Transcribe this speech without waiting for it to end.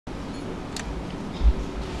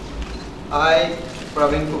I,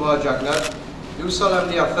 Pravind Jugnauth, do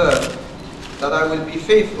solemnly affirm that I will be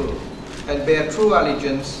faithful and bear true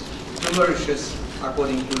allegiance to Mauritius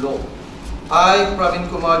according to law. I, Pravind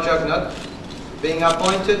Jugnauth, being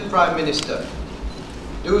appointed Prime Minister,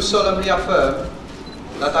 do solemnly affirm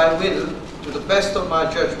that I will, to the best of my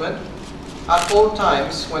judgment, at all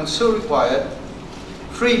times when so required,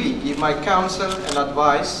 freely give my counsel and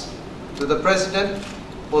advice to the President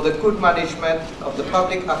for the good management of the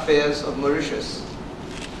public affairs of Mauritius.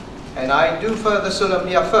 And I do further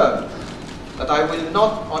solemnly affirm that I will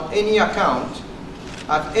not on any account,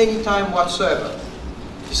 at any time whatsoever,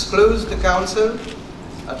 disclose the counsel,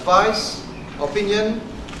 advice, opinion,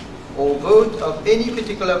 or vote of any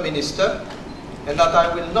particular minister, and that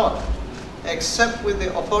I will not, except with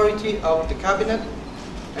the authority of the Cabinet,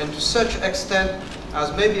 and to such extent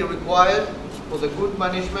as may be required for the good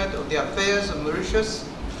management of the affairs of Mauritius,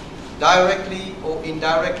 directly or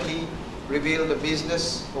indirectly reveal the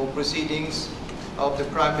business or proceedings of the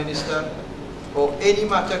Prime Minister or any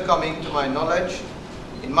matter coming to my knowledge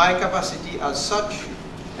in my capacity as such,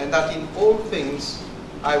 and that in all things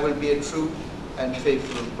I will be a true and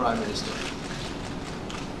faithful Prime Minister.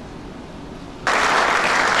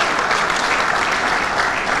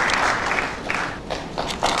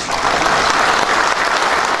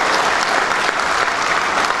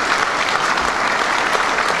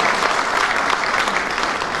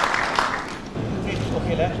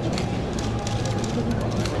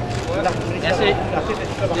 Merci.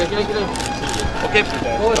 Ok.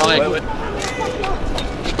 Ouais.